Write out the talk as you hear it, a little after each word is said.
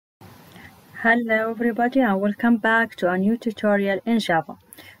Hello everybody and welcome back to a new tutorial in Java.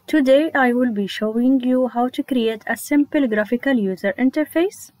 Today I will be showing you how to create a simple graphical user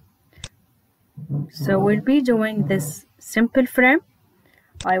interface. So we'll be doing this simple frame.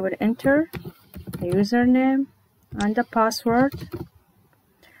 I will enter a username and a password.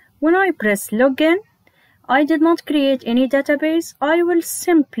 When I press login, I did not create any database. I will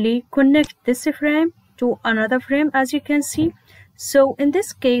simply connect this frame to another frame, as you can see. So in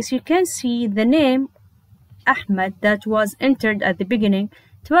this case, you can see the name Ahmed that was entered at the beginning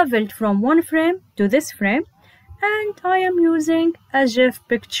traveled from one frame to this frame, and I am using a GIF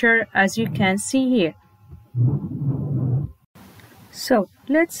picture, as you can see here. So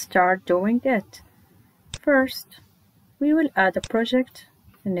let's start doing it. First, we will add a project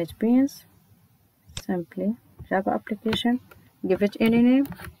in NetBeans. Simply Java application, give it any name,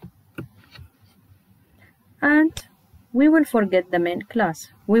 and we will forget the main class.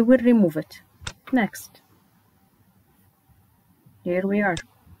 We will remove it. Next. Here we are.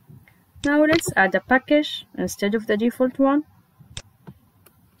 Now let's add a package instead of the default one.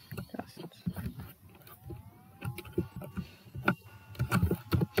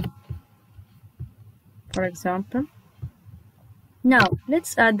 For example. Now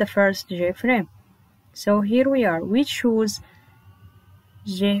let's add the first JFrame. So here we are. We choose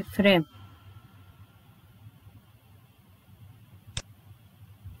JFrame.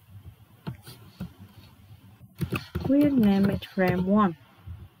 We'll name it frame 1.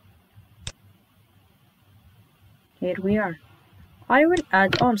 Here we are. I will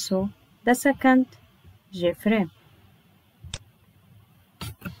add also the second JFrame.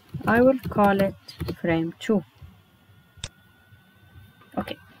 I will call it frame 2.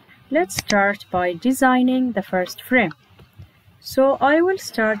 Okay, let's start by designing the first frame. So I will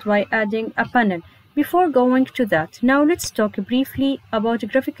start by adding a panel. Before going to that, now let's talk briefly about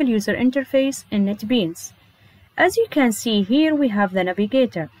graphical user interface in NetBeans. As you can see here, we have the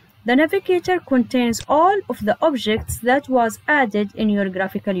navigator. The navigator contains all of the objects that was added in your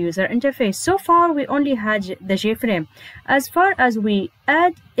graphical user interface. So far, we only had the JFrame. As far as we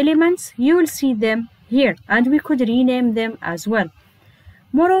add elements, you will see them here, and we could rename them as well.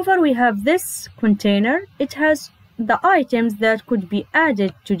 Moreover, we have this container. It has the items that could be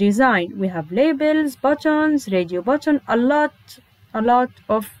added to design. We have labels, buttons, radio button, a lot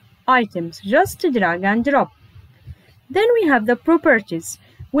of items. Just drag and drop. Then we have the properties.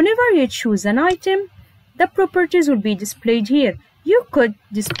 Whenever you choose an item, the properties will be displayed here. You could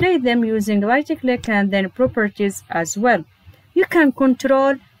display them using right-click and then properties as well. You can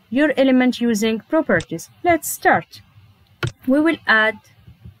control your element using properties. Let's start. We will add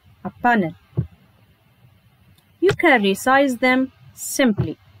a panel. You can resize them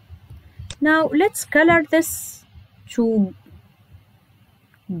simply. Now let's color this to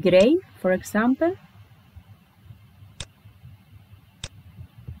gray, for example.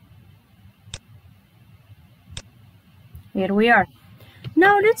 Here we are.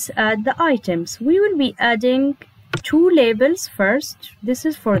 Now let's add the items. We will be adding 2 labels first. This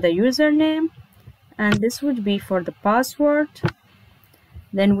is for the username and this would be for the password.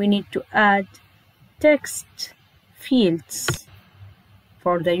 Then we need to add text fields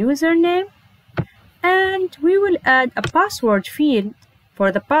for the username, and we will add a password field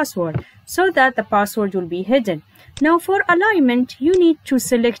for the password so that the password will be hidden. Now for alignment, you need to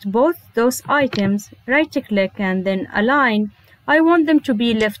select both those items, right-click and then align. I want them to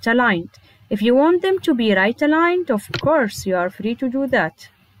be left aligned. If you want them to be right aligned, of course, you are free to do that.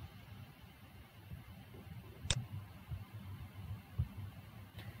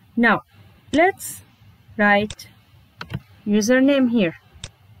 Now, let's write username here.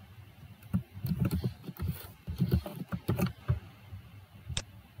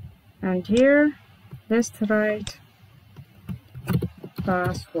 And here, let's write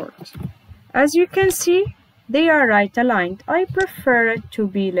password. As you can see, they are right aligned. I prefer it to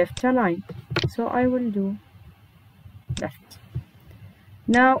be left aligned, so I will do left.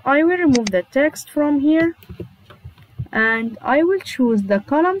 Now I will remove the text from here and I will choose the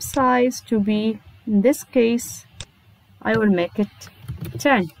column size to be, in this case, I will make it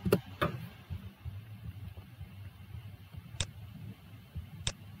 10.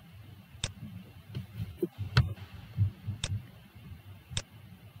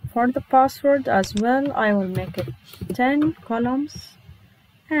 For the password as well, I will make it 10 columns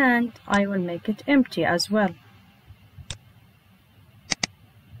and I will make it empty as well.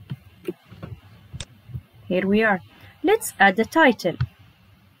 Here we are. Let's add the title.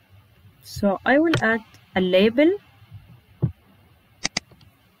 So I will add a label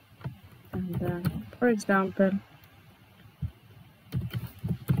and then, for example,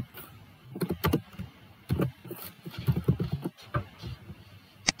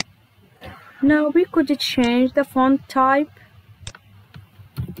 Now we could change the font type.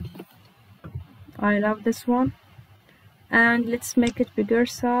 I love this one. And let's make it bigger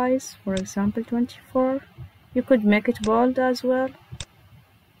size, for example 24. You could make it bold as well.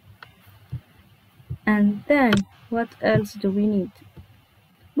 And then what else do we need?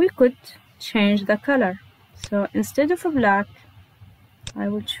 We could change the color. So instead of a black, I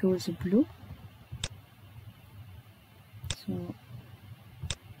will choose blue. So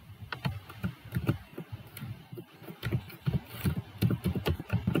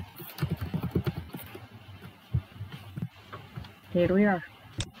here we are.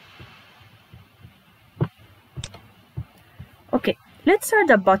 Okay, let's add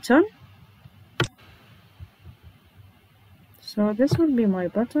a button. So this will be my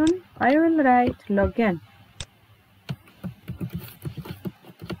button. I will write login,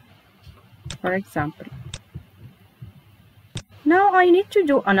 for example. Now I need to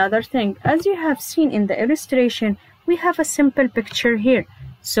do another thing. As you have seen in the illustration, we have a simple picture here.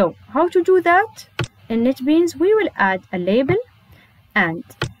 So how to do that? In NetBeans, we will add a label, and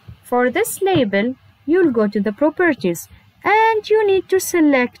for this label, you'll go to the properties and you need to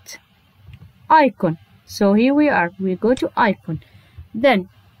select icon. So here we are, we go to icon. Then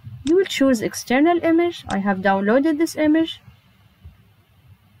you will choose external image. I have downloaded this image.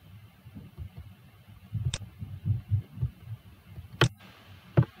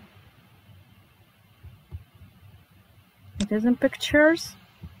 It is in pictures,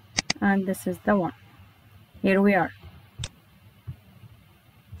 and this is the one. Here we are.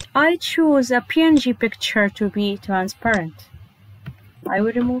 I choose a PNG picture to be transparent. I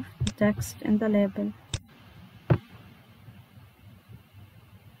will remove the text in the label.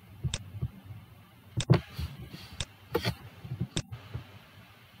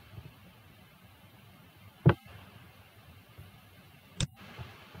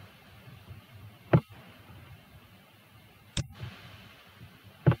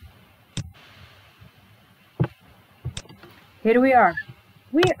 Here we are.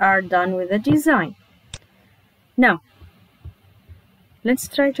 We are done with the design. Now, let's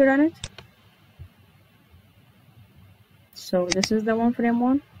try to run it. So this is the one frame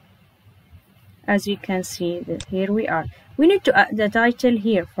one. As you can see, that here we are. We need to add the title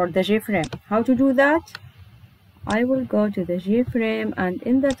here for the JFrame. How to do that? I will go to the JFrame, and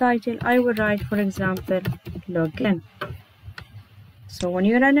in the title I will write, for example, login. So when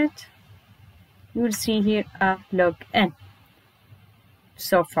you run it, you will see here a login.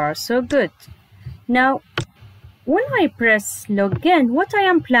 So far so good. Now when I press login, what I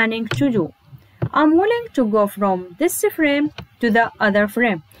am planning to do, I'm willing to go from this frame to the other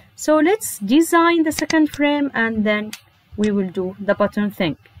frame. So let's design the second frame and then we will do the button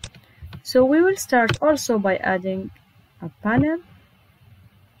thing. So we will start also by adding a panel,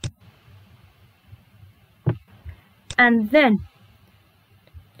 and then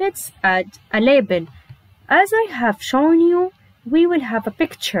let's add a label. As I have shown you, we will have a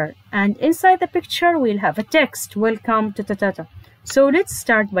picture, and inside the picture we'll have a text, welcome to Tatata. So let's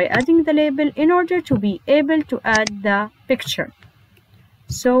start by adding the label in order to be able to add the picture.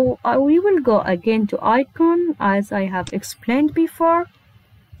 So we will go again to icon, as I have explained before,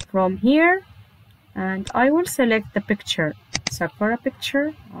 from here, and I will select the picture, Sakura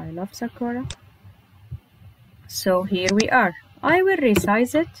picture. I love Sakura. So here we are. I will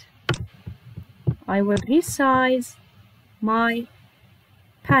resize it. I will resize my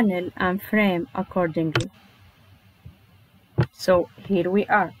panel and frame accordingly. So here we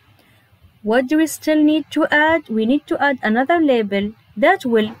are. What do we still need to add? We need to add another label that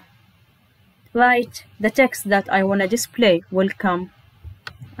will write the text that I want to display, welcome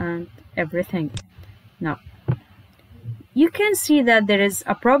and everything. Now you can see that there is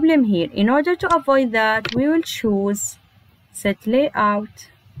a problem here. In order to avoid that, we will choose set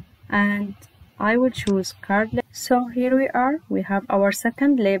layout, and I will choose card label. So here we are, we have our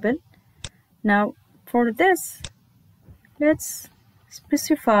second label. Now for this, let's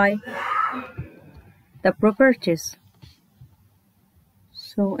specify the properties.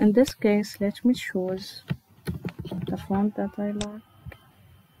 So in this case, let me choose the font that I like.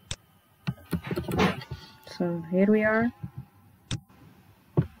 So here we are.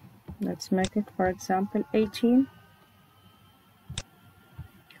 Let's make it, for example, 18.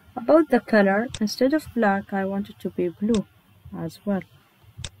 About the color, instead of black, I want it to be blue as well.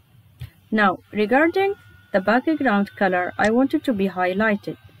 Now, regarding the background color, I want it to be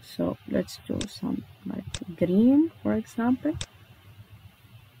highlighted. So let's do some like green, for example.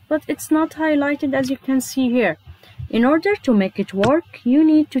 But it's not highlighted, as you can see here. In order to make it work, you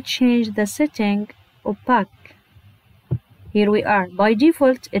need to change the setting opaque. Here we are. By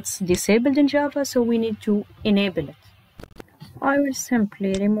default, it's disabled in Java, so we need to enable it. I will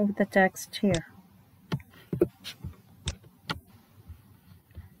simply remove the text here.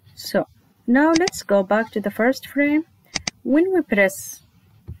 So now let's go back to the first frame. When we press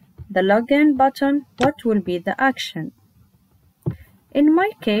the login button, what will be the action? In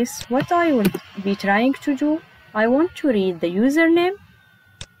my case, what I will be trying to do, I want to read the username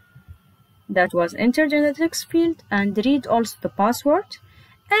that was entered in the text field and read also the password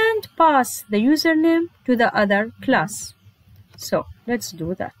and pass the username to the other class. So let's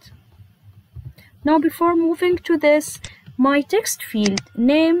do that. Now before moving to this, my text field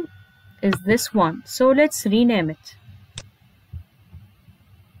name is this one, so let's rename it.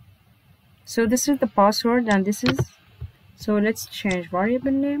 So this is the password and this is, so let's change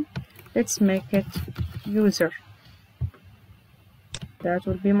variable name. Let's make it user. That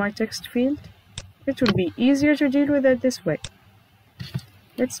will be my text field. It will be easier to deal with it this way.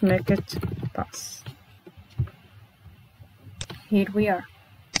 Let's make it pass. Here we are.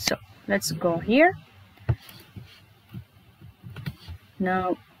 So let's go here.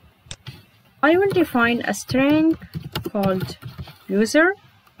 Now I will define a string called user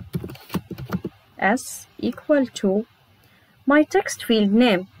s equal to my text field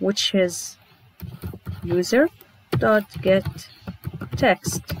name, which is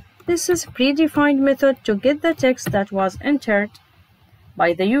user.getText. This is a predefined method to get the text that was entered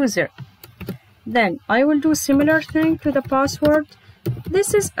by the user. Then I will do similar thing to the password.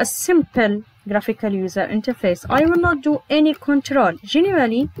 This is a simple graphical user interface. I will not do any control.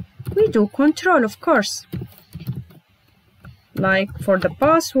 Generally, we do control, of course. Like for the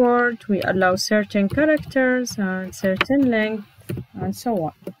password, we allow certain characters and certain length and so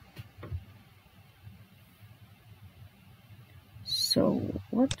on. So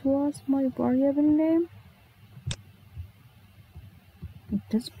what was my variable name? It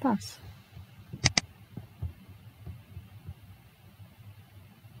is pass.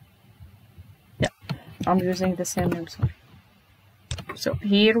 Yeah, I'm using the same name, sorry. So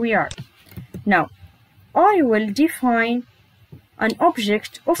here we are. Now I will define an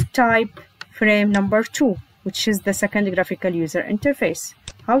object of type frame number 2, which is the second graphical user interface.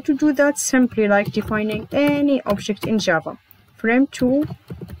 How to do that? Simply like defining any object in Java. Frame2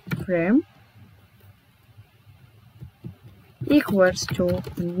 frame equals to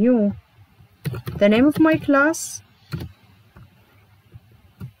new, the name of my class.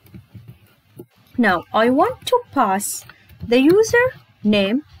 Now I want to pass the user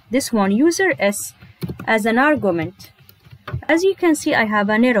name, this one user s, as an argument. As you can see, I have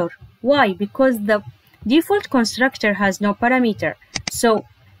an error. Why? Because the default constructor has no parameter. So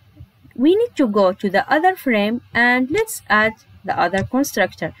we need to go to the other frame and let's add the other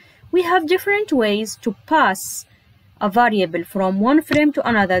constructor. We have different ways to pass a variable from one frame to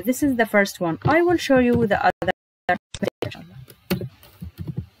another. This is the first one. I will show you the other.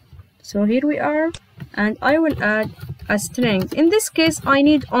 So here we are, and I will add a string. In this case, I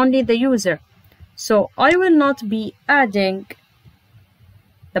need only the user. So I will not be adding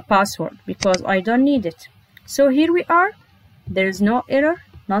the password because I don't need it. So here we are. There is no error,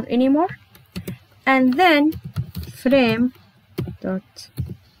 not anymore. And then frame dot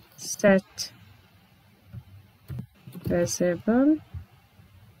set visible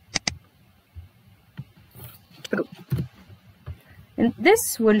true, and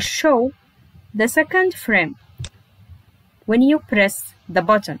this will show the second frame when you press the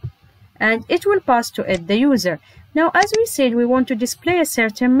button, and it will pass to it the user. Now, as we said, we want to display a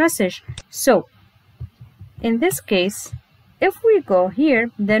certain message. So in this case, if we go here,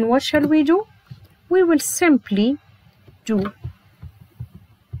 then what shall we do? We will simply do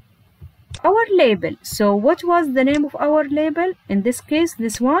our label. So what was the name of our label? In this case,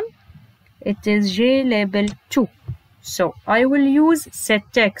 this one, it is JLabel2. So I will use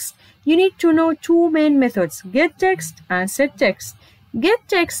setText. You need to know two main methods, getText and setText.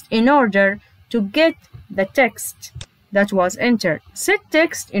 GetText in order to get the text that was entered.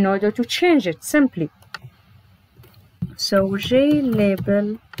 SetText in order to change it simply. So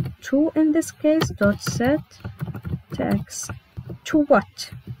JLabel2 in this case dot set text to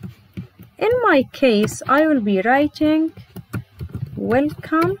what? In my case, I will be writing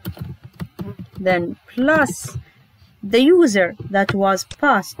welcome, then plus the user that was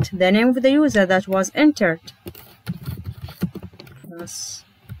passed, the name of the user that was entered, plus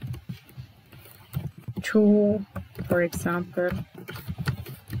 2, for example.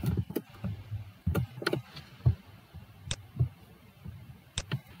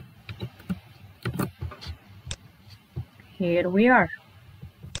 Here we are.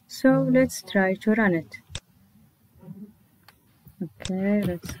 So let's try to run it. Okay,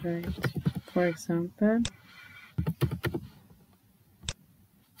 let's write, for example,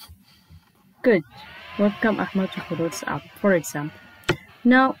 good, welcome Ahmed to Khulud's app, for example.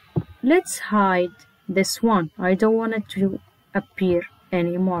 Now, let's hide this one. I don't want it to appear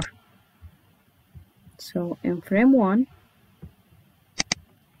anymore. So in frame 1,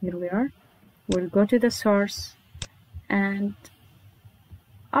 here we are, we'll go to the source, and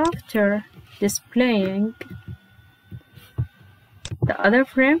after displaying the other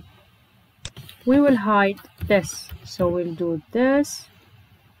frame, we will hide this. So we'll do this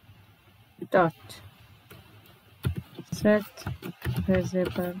dot set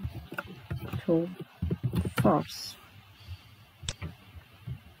visible to false.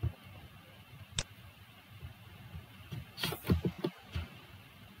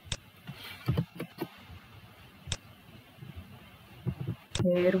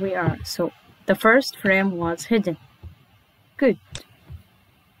 Here we are. So the first frame was hidden. Good.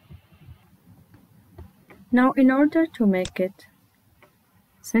 Now in order to make it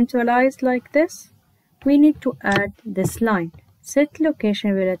centralized like this, we need to add this line, set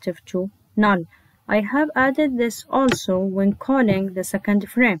location relative to null. I have added this also when calling the second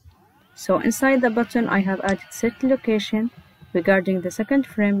frame. So inside the button I have added set location regarding the second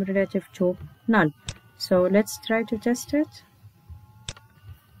frame relative to null. So let's try to test it.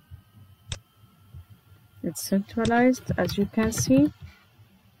 It's centralized, as you can see.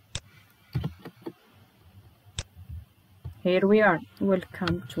 Here we are. We'll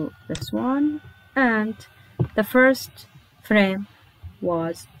come to this one, and the first frame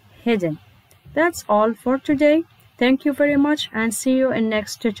was hidden. That's all for today. Thank you very much, and see you in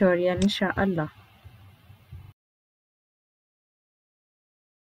next tutorial, inshallah.